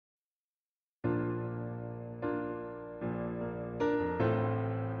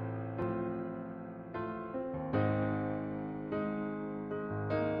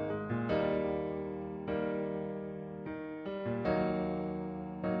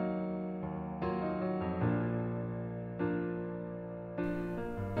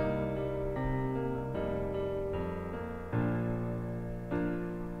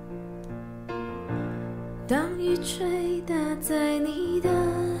当雨吹打在你的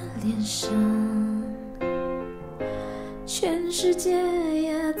脸上，全世界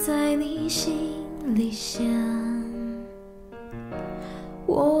也在你心里想，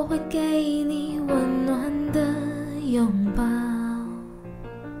我会给你温暖的拥抱，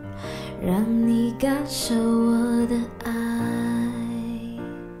让你感受我的爱。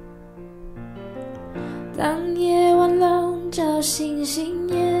当夜晚笼罩，星星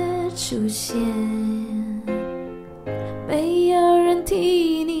也出现，没有人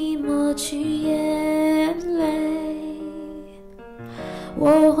替你抹去眼泪，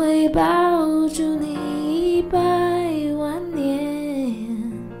我会抱住你100万年，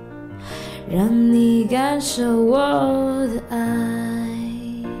让你感受我的爱。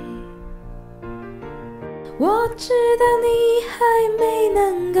我知道你还没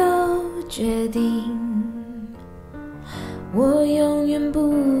能够决定，我永远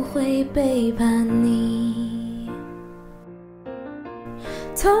不会背叛你。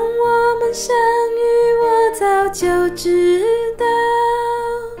从我们相遇，我早就知道，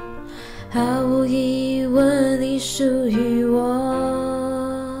毫无疑问你属于我。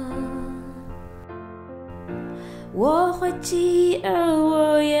我会饥饿，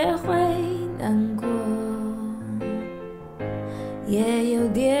我也会难过，也有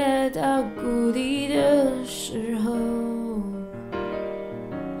跌到谷底的时候，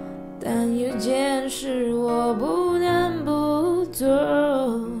但有件事我不能不做，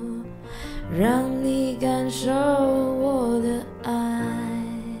让你感受我的爱。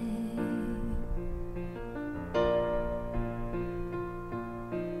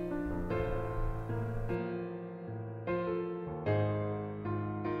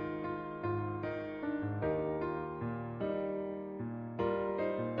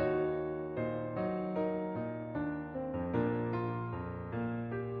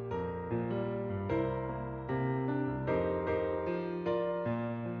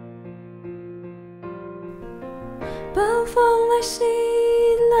暴风来袭，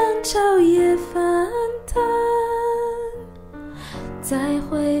浪潮也翻腾，在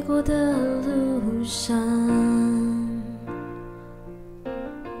回国的路上，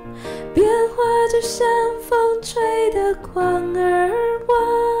变化就像风吹的狂而忘，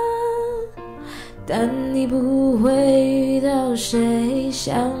但你不会遇到谁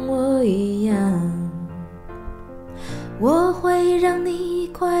像我一样，我会让你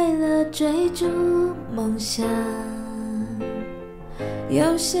快乐追逐梦想。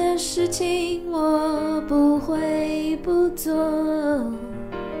有些事情我不会不做，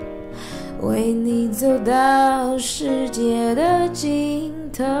为你走到世界的尽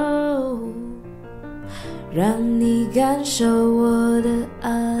头，让你感受我的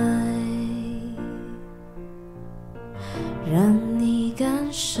爱，让你感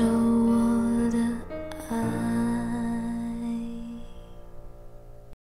受